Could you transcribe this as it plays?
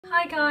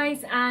Hi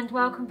guys, and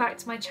welcome back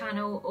to my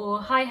channel, or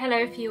hi hello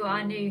if you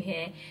are new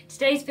here.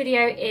 Today's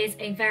video is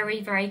a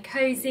very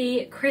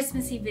cozy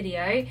Christmassy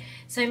video,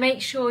 so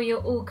make sure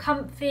you're all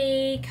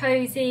comfy,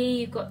 cozy,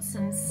 you've got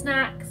some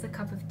snacks, a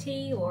cup of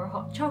tea or a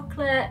hot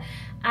chocolate,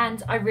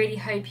 and I really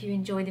hope you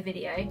enjoy the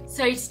video.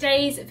 So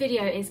today's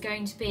video is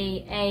going to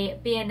be a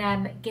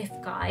B&M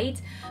gift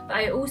guide, but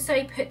I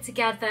also put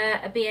together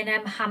a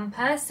B&M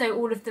hamper, so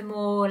all of the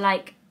more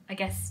like, I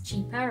guess,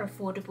 cheaper,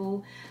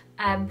 affordable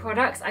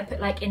products I put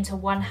like into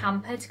one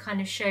hamper to kind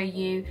of show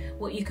you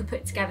what you could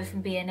put together from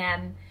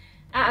B&M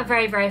at a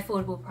very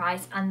affordable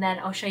price, and then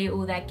I'll show you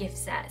all their gift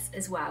sets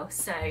as well.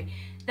 So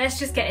let's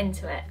just get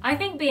into it. I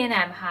think B&M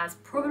has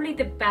probably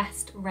the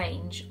best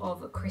range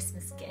of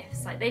Christmas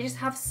gifts. Like, they just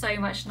have so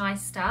much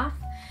nice stuff.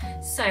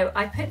 So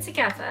I put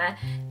together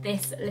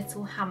this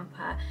little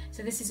hamper.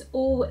 So this is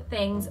all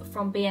things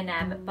from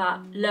B&M,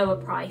 but lower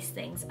price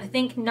things. I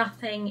think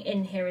nothing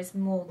in here is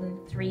more than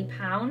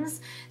 £3.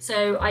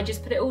 So I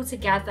just put it all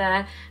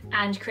together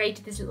and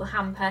created this little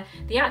hamper.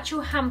 The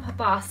actual hamper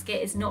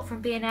basket is not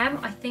from B&M.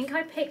 I think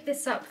I picked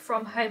this up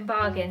from Home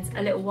Bargains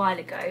a little while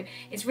ago.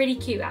 It's really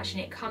cute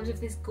actually. It comes with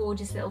this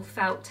gorgeous little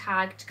felt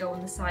tag to go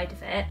on the side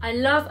of it. I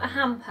love a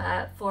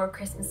hamper for a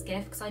Christmas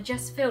gift because I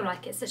just feel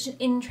like it's such an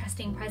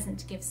interesting present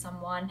to give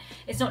someone.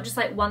 It's not just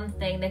like one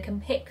thing, they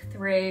can pick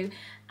through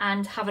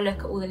and have a look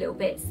at all the little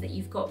bits that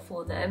you've got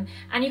for them,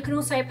 and you can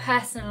also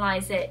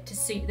personalize it to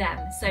suit them.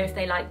 So if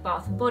they like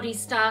bath and body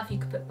stuff, you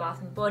could put bath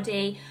and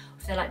body.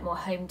 If they like more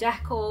home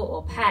decor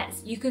or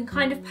pets, you can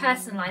kind of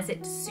personalize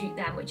it to suit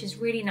them, which is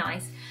really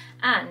nice.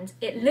 And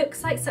it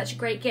looks like such a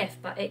great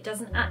gift, but it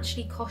doesn't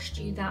actually cost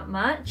you that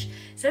much.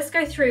 So let's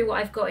go through what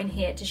I've got in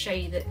here to show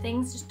you that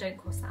things just don't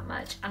cost that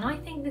much. And I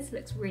think this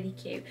looks really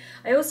cute.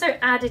 I also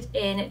added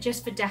in,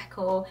 just for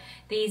decor,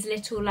 these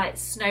little like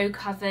snow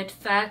covered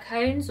fir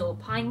cones, or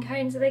pine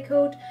cones are they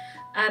called?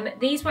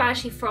 These were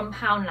actually from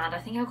Poundland. I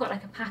think I got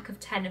like a pack of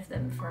 10 of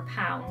them for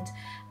 £1,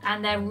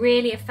 and they're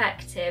really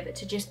effective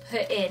to just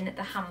put in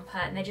the hamper,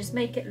 and they just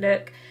make it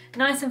look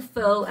nice and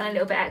full and a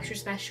little bit extra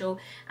special.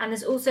 And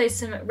there's also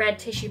some red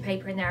tissue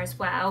paper in there as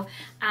well,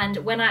 and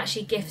when I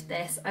actually gift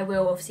this, I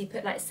will obviously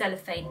put like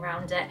cellophane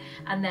around it,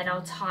 and then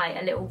I'll tie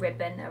a little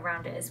ribbon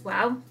around it as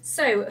well.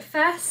 So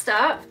first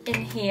up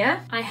in here,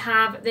 I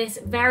have this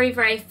very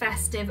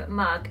festive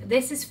mug.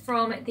 This is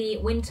from the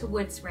Winter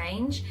Woods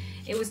range.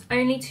 It was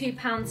only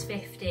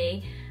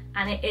 £2.50,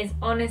 and it is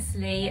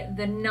honestly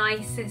the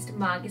nicest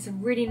mug. It's a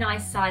really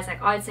nice size.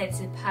 Like, I'd say this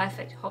is a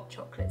perfect hot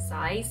chocolate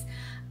size.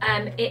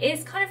 It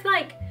is kind of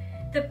like,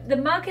 the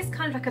mug is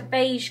kind of like a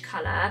beige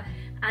colour,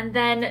 and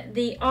then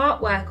the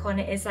artwork on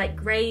it is like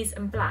greys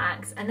and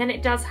blacks, and then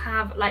it does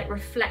have like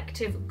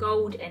reflective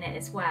gold in it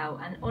as well.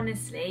 And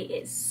honestly,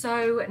 it's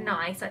so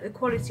nice. Like, the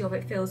quality of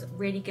it feels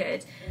really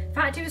good. In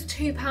fact, it was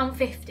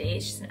 £2.50.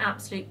 It's just an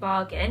absolute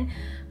bargain.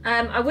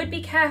 I would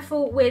be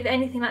careful with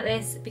anything like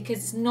this because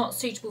it's not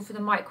suitable for the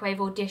microwave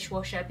or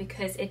dishwasher,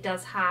 because it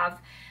does have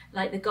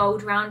like the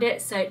gold around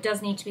it, so it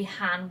does need to be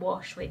hand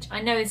washed, which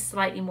I know is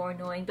slightly more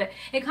annoying, but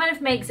it kind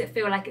of makes it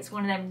feel like it's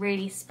one of them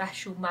really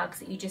special mugs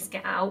that you just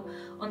get out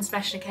on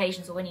special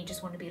occasions, or when you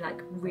just want to be like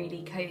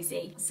really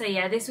cozy. So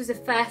yeah, this was the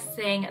first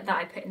thing that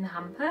I put in the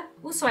hamper.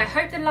 Also, I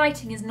hope the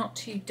lighting is not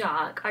too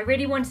dark. I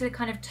really wanted to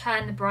kind of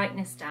turn the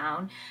brightness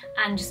down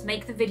and just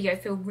make the video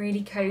feel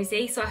really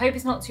cozy, so I hope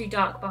it's not too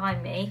dark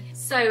behind me.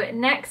 So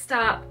next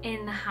up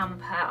in the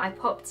hamper, I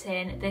popped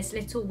in this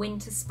little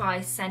winter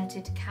spice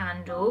scented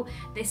candle.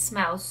 This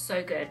smells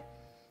so good.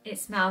 It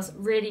smells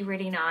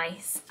really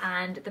nice,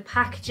 and the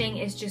packaging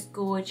is just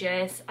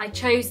gorgeous. I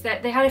chose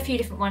that they had a few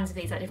different ones of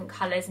these, like different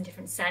colours and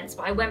different scents,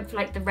 but I went for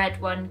like the red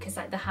one because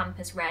like the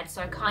hamper's red,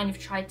 so I kind of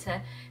tried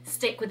to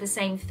stick with the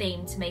same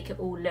theme to make it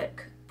all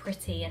look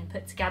pretty and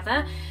put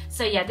together.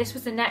 So yeah, this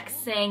was the next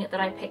thing that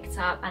I picked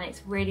up, and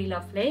it's really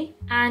lovely.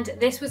 And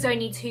this was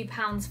only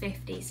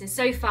 £2.50.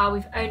 So far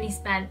we've only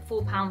spent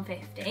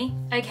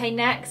 £4.50. Okay,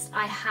 next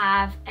I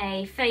have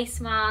a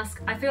face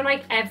mask. I feel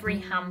like every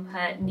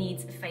hamper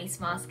needs a face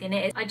mask in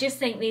it. I just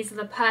think these are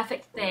the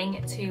perfect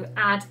thing to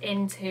add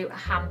into a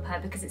hamper,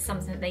 because it's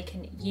something that they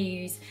can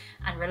use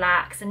and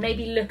relax and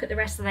maybe look at the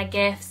rest of their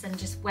gifts and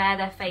just wear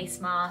their face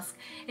mask.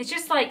 It's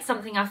just like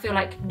something I feel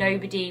like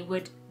nobody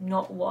would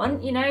not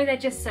want, you know. They're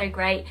just so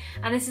great.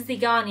 And this is the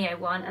Garnier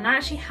one, and I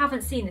actually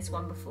haven't seen this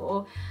one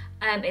before.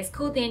 It's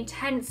called the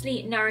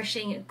Intensely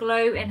Nourishing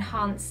Glow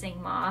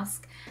Enhancing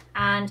Mask,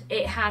 and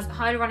it has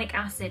hyaluronic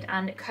acid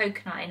and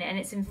coconut in it, and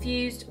it's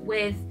infused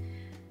with,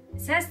 it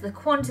says the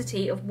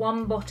quantity of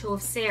 1 bottle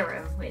of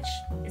serum, which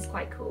is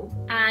quite cool.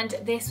 And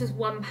this was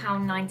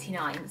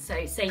 £1.99,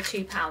 so say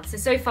 £2.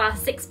 So far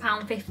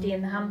 £6.50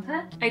 in the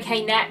hamper.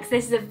 Okay, next,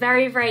 this is a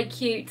very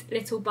cute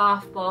little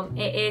bath bomb.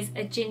 It is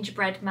a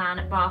gingerbread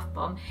man bath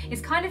bomb.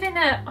 It's kind of in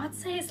a, I'd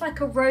say it's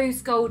like a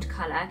rose gold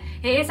colour.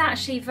 It is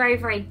actually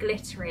very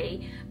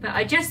glittery, but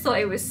I just thought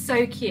it was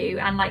so cute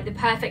and like the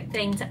perfect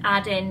thing to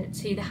add in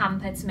to the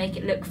hamper to make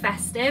it look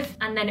festive.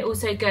 And then it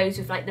also goes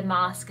with like the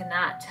mask and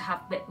that, to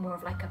have a bit more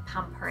of like a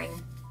pampering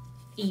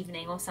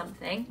evening or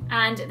something,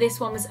 and this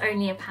one was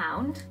only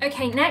 £1.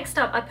 Okay, next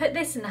up, I put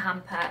this in the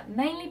hamper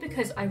mainly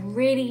because I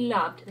really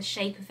loved the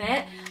shape of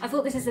it. I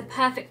thought this is a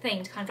perfect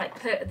thing to kind of like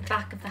put at the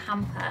back of the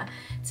hamper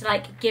to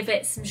like give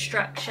it some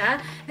structure.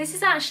 This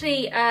is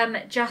actually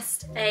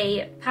just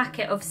a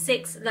packet of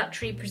 6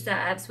 luxury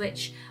preserves,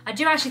 which I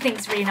do actually think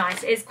is really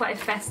nice. It is quite a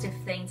festive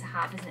thing to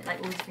have, isn't it?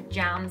 Like all different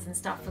jams and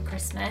stuff for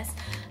Christmas.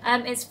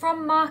 It's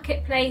from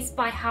Marketplace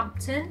by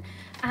Hampton,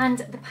 and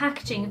the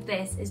packaging of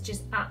this is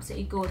just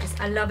absolutely gorgeous.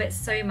 I love it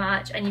so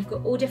much, and you've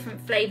got all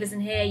different flavours in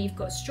here. You've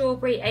got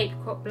strawberry,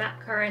 apricot,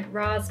 blackcurrant,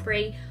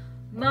 raspberry,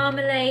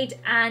 marmalade,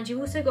 and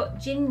you've also got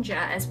ginger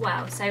as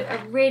well. So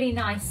a really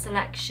nice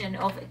selection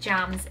of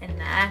jams in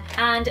there.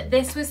 And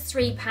this was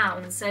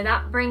 £3, so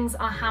that brings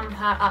our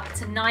hamper up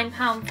to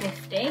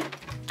 £9.50.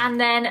 And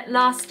then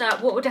last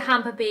up, what would a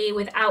hamper be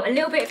without a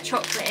little bit of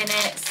chocolate in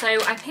it? So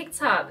I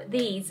picked up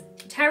these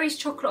Terry's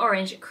Chocolate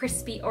Orange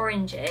Crispy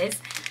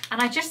Oranges,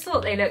 and I just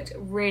thought they looked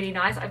really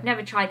nice. I've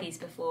never tried these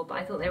before, but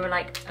I thought they were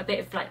like a bit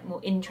of like more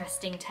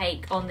interesting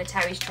take on the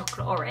Terry's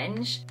Chocolate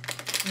Orange.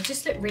 They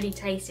just look really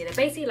tasty. They're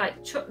basically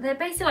like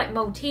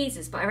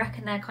Maltesers, but I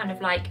reckon they're kind of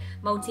like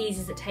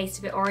Maltesers that taste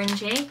a bit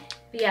orangey.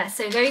 But yeah,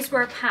 so those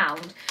were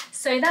 £1.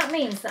 So that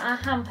means that our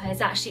hamper has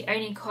actually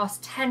only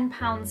cost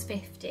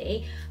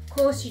 £10.50. Of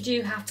course, you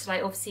do have to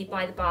like obviously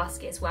buy the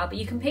basket as well, but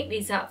you can pick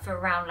these up for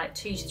around like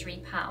 £2 to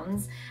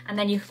 £3, and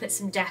then you can put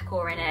some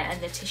decor in it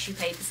and the tissue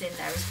papers in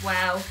there as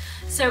well.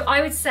 So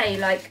I would say,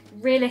 like,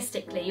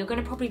 realistically, you're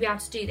going to probably be able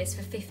to do this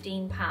for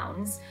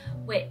 £15,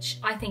 which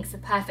I think is the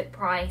perfect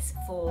price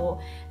for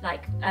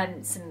like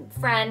some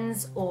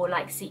friends, or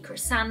like Secret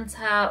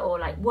Santa, or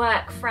like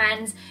work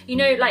friends, you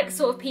know, like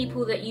sort of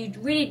people that you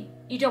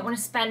don't want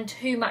to spend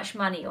too much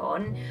money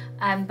on,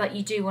 but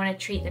you do want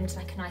to treat them to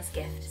like a nice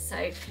gift.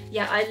 So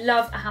yeah, I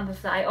love a hamper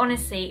for that. I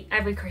honestly,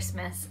 every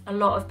Christmas, a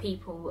lot of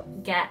people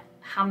get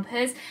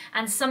hampers,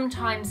 and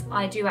sometimes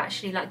I do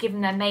actually like give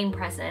them their main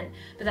present,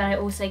 but then I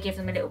also give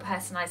them a little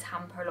personalised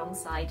hamper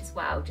alongside as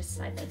well, just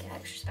to like make it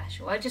extra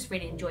special. I just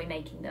really enjoy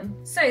making them.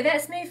 So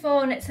let's move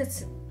on to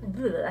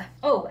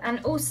oh,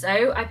 and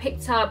also I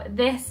picked up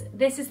this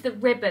is the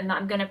ribbon that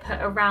I'm going to put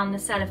around the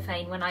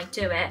cellophane when I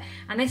do it,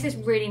 and this is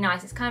really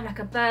nice. It's kind of like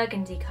a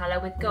burgundy colour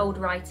with gold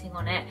writing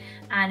on it,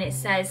 and it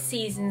says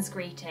Season's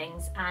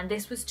Greetings, and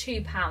this was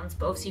 £2,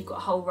 but obviously you've got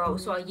a whole roll,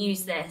 so I'll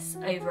use this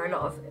over a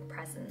lot of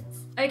presents.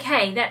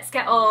 Okay, let's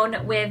get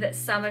on with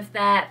some of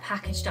their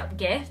packaged up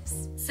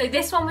gifts. So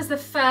this one was the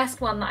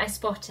first one that I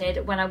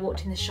spotted when I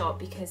walked in the shop,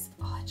 because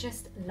oh, I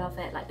just love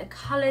it, like the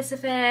colours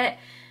of it,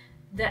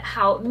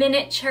 how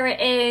miniature it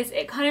is.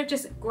 It kind of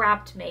just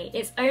grabbed me.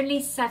 It's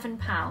only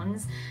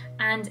 £7,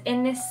 and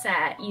in this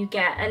set you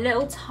get a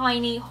little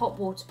tiny hot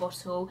water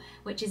bottle,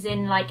 which is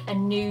in like a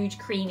nude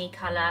creamy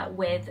colour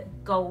with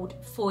gold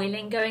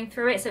foiling going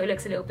through it, so it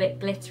looks a little bit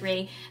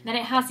glittery. And then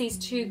it has these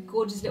 2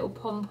 gorgeous little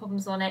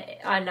pom-poms on it.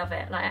 I love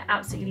it, like I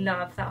absolutely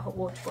love that hot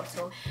water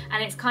bottle.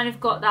 And it's kind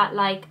of got that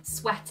like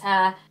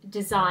sweater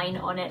design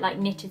on it, like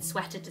knitted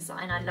sweater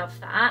design. I love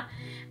that.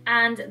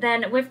 And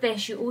then with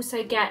this you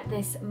also get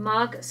this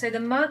mug. So the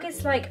mug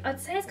is like, I'd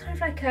say it's kind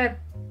of like a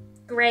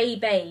grey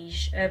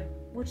beige,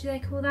 what do they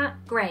call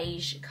that?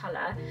 Greyish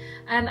colour.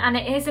 And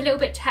it is a little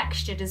bit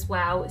textured as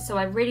well, so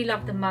I really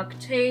love the mug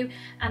too.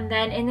 And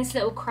then in this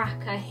little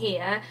cracker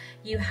here,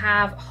 you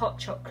have hot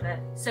chocolate.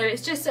 So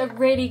it's just a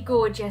really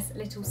gorgeous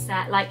little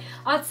set. Like,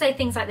 I'd say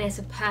things like this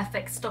are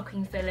perfect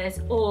stocking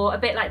fillers, or a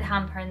bit like the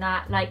hamper in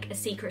that, like a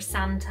Secret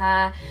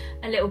Santa,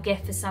 a little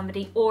gift for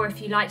somebody, or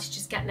if you like to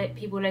just get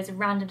people loads of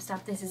random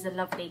stuff, this is a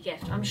lovely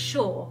gift. I'm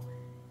sure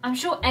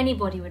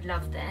anybody would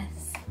love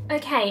this.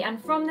 Okay,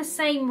 and from the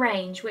same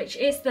range, which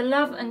is the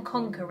Love and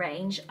Conquer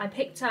range, I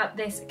picked up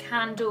this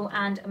candle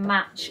and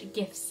match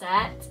gift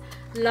set.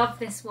 Love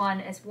this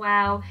one as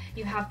well.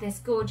 You have this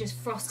gorgeous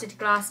frosted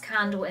glass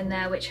candle in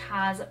there which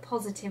has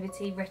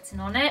positivity written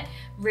on it.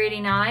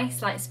 Really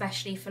nice, like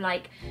especially for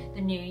like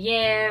the new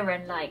year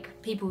and like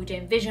people who are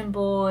doing vision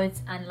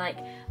boards and like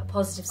a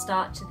positive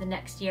start to the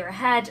next year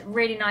ahead.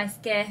 Really nice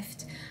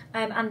gift.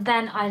 And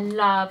then I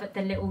love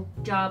the little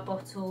jar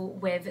bottle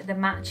with the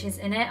matches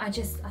in it. I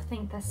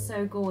think they're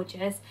so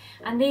gorgeous,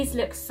 and these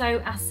look so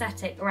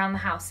aesthetic around the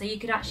house. So you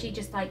could actually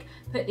just like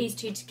put these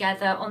 2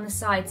 together on the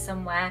side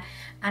somewhere,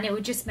 and it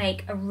would just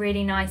make a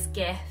really nice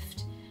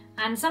gift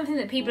and something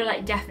that people are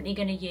like definitely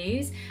going to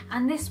use.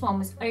 And this one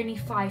was only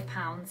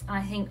 £5, and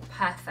I think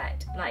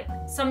perfect. Like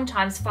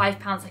sometimes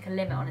 £5 like a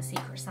limit on a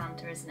Secret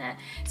Santa, isn't it?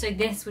 So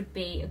this would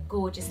be a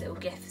gorgeous little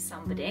gift for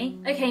somebody.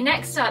 Okay,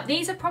 next up,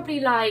 these are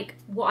probably like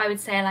what I would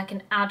say like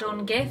an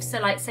add-on gift. So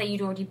like say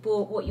you'd already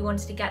bought what you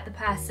wanted to get the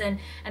person,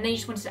 and then you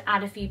just wanted to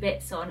add a few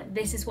bits on.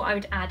 This is what I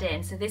would add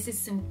in. So this is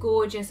some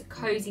gorgeous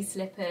cozy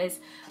slippers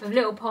with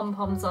little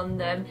pom-poms on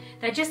them.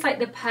 They're just like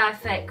the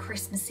perfect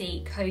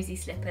Christmassy cozy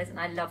slippers, and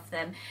I love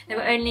them. They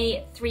were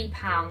only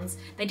 £3.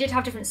 They did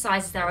have different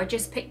sizes there. I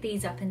just picked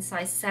these up in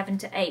size 7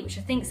 to 8, which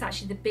I think is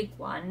actually the big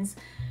ones,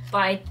 but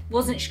I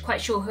wasn't quite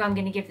sure who I'm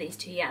going to give these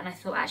to yet, and I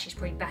thought actually it's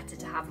probably better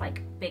to have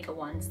like bigger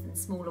ones than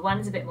smaller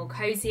ones, a bit more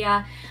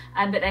cozier.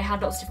 But they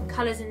had lots of different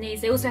colours in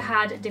these. They also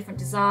had different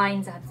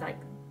designs. They had like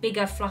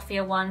bigger,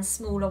 fluffier ones,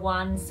 smaller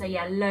ones, so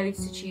yeah,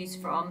 loads to choose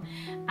from.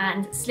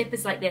 And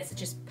slippers like this are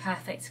just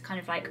perfect to kind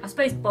of like, I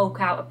suppose,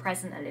 bulk out a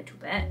present a little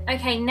bit.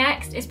 Okay,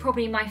 next is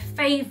probably my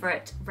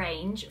favourite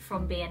range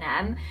from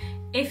B&M.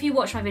 If you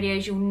watch my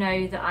videos, you'll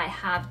know that I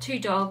have 2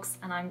 dogs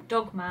and I'm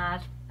dog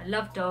mad. I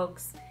love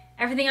dogs.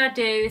 Everything I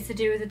do is to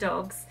do with the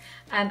dogs,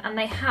 and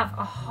they have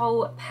a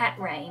whole pet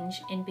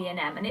range in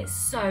B&M, and it's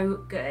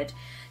so good.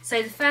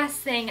 So the first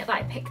thing that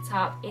I picked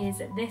up is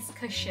this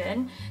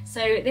cushion.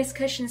 So this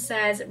cushion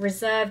says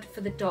reserved for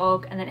the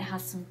dog, and then it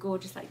has some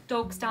gorgeous like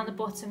dogs down the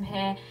bottom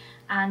here,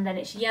 and then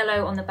it's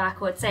yellow on the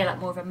back, or I'd say like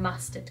more of a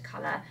mustard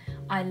colour.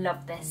 I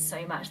love this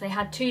so much. They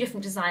had 2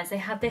 different designs. They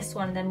had this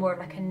one and then more of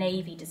like a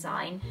navy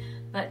design,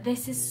 but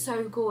this is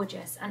so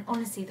gorgeous, and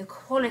honestly the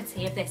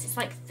quality of this, it's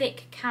like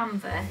thick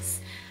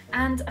canvas.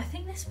 And I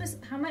think this was,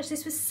 how much?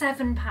 This was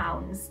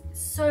 £7.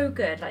 So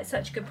good, like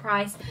such a good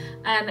price.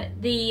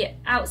 The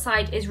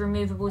outside is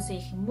removable so you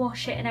can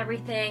wash it and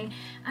everything,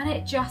 and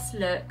it just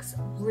looks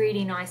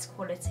really nice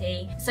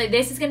quality. So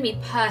this is going to be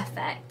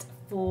perfect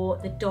for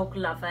the dog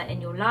lover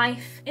in your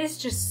life. It's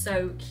just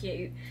so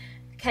cute.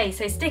 Okay,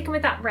 so sticking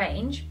with that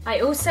range,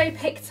 I also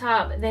picked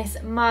up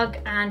this mug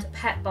and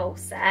pet bowl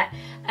set.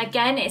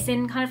 Again, it's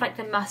in kind of like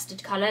the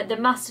mustard colour. The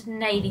mustard and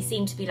navy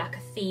seem to be like a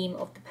theme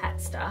of the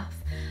pet stuff.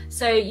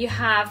 So you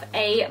have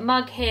a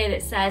mug here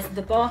that says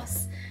the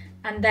boss,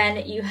 and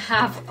then you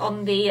have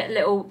on the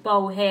little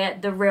bowl here,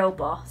 the real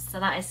boss. So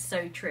that is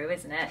so true,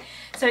 isn't it?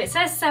 So it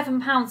says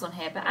 £7 on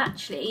here, but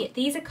actually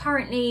these are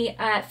currently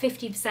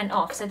 50%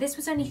 off. So this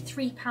was only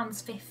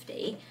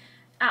 £3.50.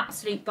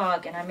 Absolute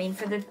bargain. I mean,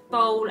 for the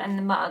bowl and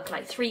the mug,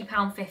 like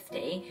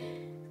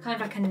 £3.50, kind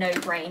of like a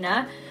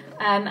no-brainer.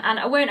 And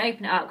I won't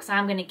open it up because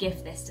I'm going to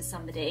gift this to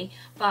somebody,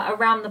 but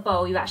around the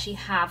bowl you actually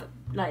have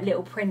like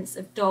little prints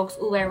of dogs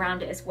all the way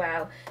around it as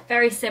well,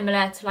 very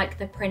similar to like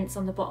the prints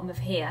on the bottom of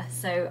here.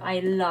 So I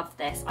love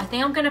this. I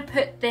think I'm going to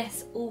put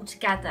this all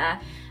together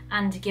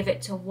and give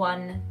it to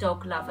one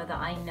dog lover that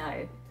I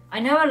know. I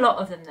know a lot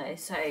of them though,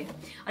 so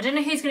I don't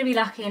know who's going to be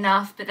lucky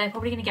enough, but they're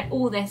probably going to get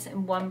all this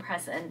in one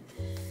present.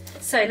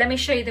 So let me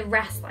show you the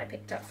rest that I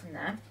picked up from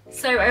there.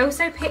 So I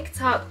also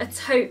picked up a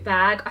tote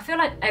bag. I feel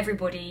like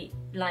everybody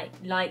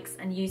likes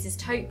and uses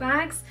tote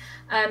bags.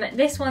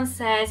 This one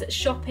says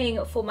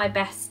shopping for my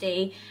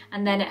bestie,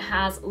 and then it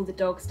has all the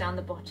dogs down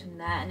the bottom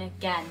there, and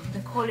again the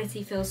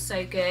quality feels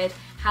so good.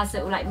 Has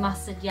little like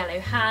mustard yellow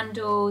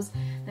handles,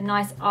 the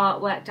nice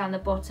artwork down the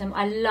bottom.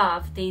 I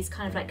love these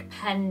kind of like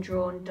pen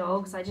drawn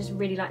dogs. I just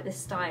really like the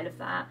style of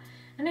that,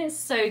 and it's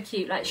so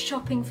cute. Like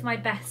shopping for my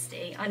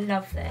bestie, I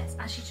love this.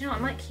 Actually, do you know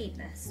what? I might keep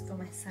this for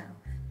myself.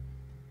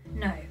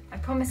 No, I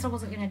promised I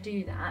wasn't going to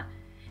do that.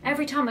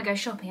 Every time I go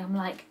shopping I'm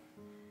like,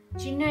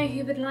 do you know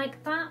who would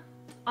like that?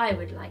 I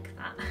would like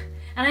that.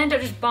 And I end up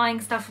just buying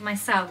stuff for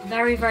myself.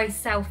 Very, very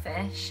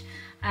selfish.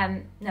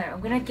 No, I'm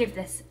going to give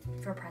this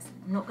for a present.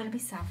 I'm not going to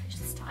be selfish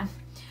this time.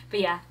 But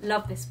yeah,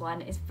 love this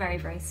one. It's very,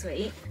 very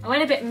sweet. I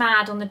went a bit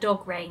mad on the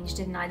dog range,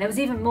 didn't I? There was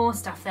even more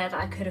stuff there that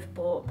I could have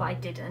bought, but I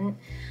didn't.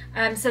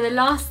 So the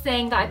last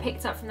thing that I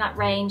picked up from that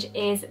range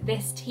is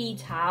this tea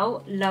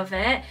towel. Love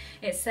it.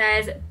 It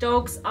says,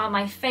 dogs are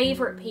my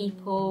favourite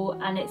people,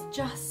 and it's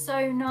just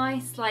so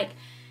nice. Like,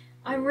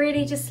 I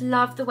really just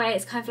love the way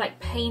it's kind of like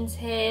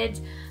painted,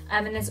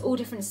 and there's all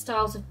different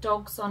styles of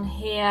dogs on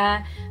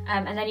here,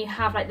 and then you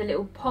have like the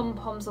little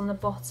pom-poms on the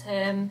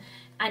bottom,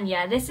 and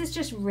yeah, this is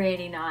just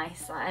really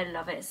nice. I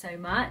love it so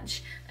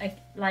much.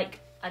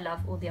 I love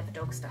all the other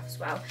dog stuff as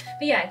well.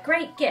 But yeah,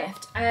 great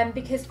gift,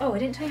 because, oh, I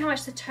didn't tell you how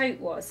much the tote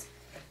was.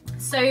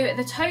 So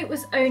the tote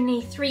was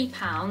only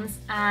 £3,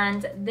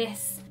 and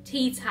this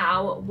tea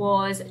towel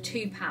was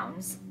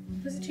 £2.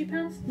 Was it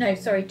 £2? No,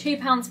 sorry,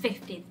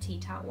 £2.50 the tea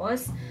towel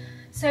was.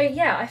 So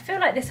yeah, I feel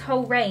like this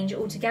whole range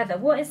altogether,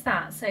 what is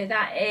that? So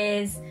that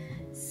is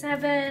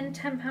 £7,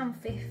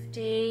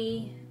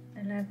 £10.50,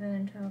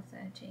 11, 12,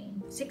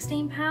 13,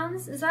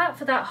 £16, is that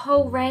for that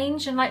whole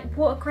range? And like,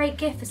 what a great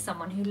gift for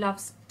someone who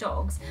loves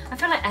dogs. I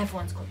feel like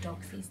everyone's got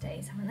dogs these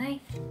days, haven't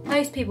they?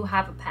 Most people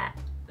have a pet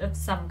of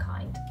some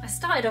kind. I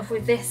started off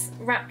with this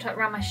wrapped up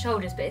around my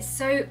shoulders, but it's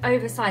so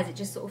oversized it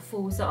just sort of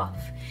falls off.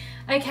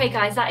 Okay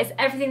guys, that is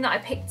everything that I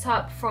picked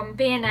up from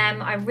B&M.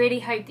 I really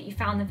hope that you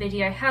found the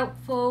video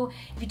helpful.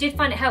 If you did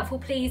find it helpful,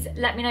 please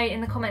let me know in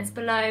the comments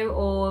below,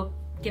 or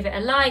give it a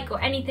like, or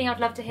anything. I'd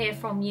love to hear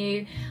from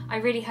you. I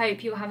really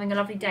hope you're having a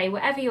lovely day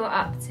whatever you're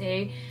up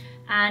to,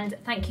 and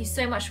thank you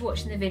so much for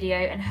watching the video,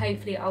 and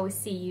hopefully I will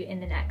see you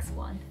in the next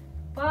one.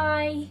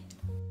 Bye.